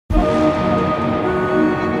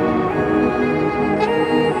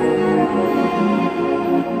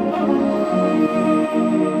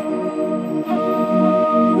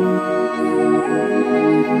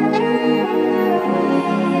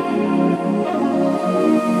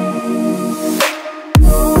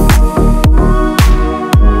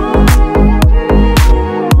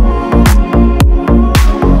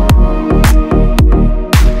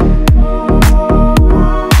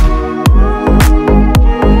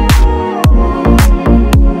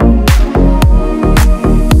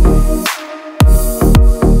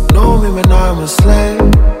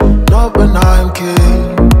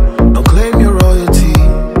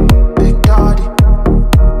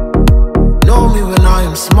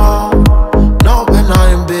was small, not when I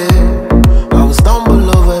am big. I will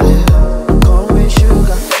stumble over there. Call me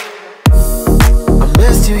sugar. I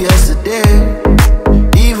missed you yesterday,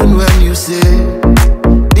 even when you said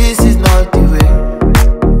this is not the way.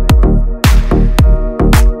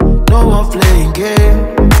 No more playing game,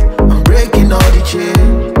 I'm breaking all the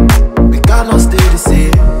chains. We cannot stay the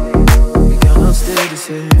same, we cannot stay the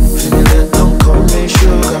same. Feeling don't call me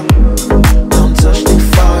sugar, don't touch the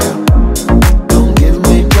fire, don't give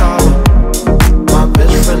me drama. My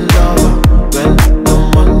best friend lover, when no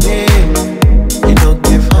money, you don't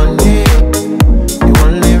give honey. You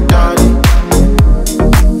won't leave daddy,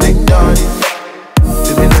 big daddy.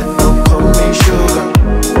 Feeling don't call me sugar,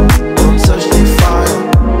 don't touch the fire,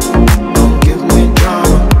 don't give me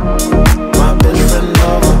drama. My best friend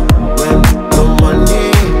lover, when no money,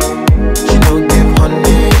 she don't give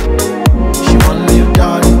honey. She won't leave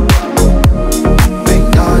daddy, big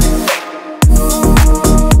daddy.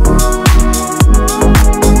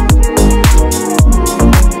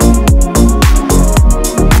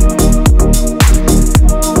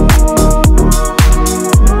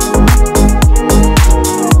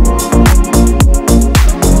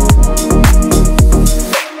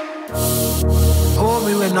 Hold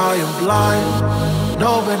me when I am blind,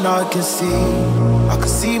 know when I can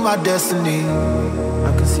see my destiny,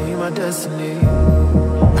 I can see my destiny.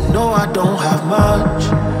 I know I don't have much,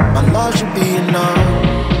 my love should be enough.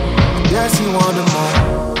 I guess you wanna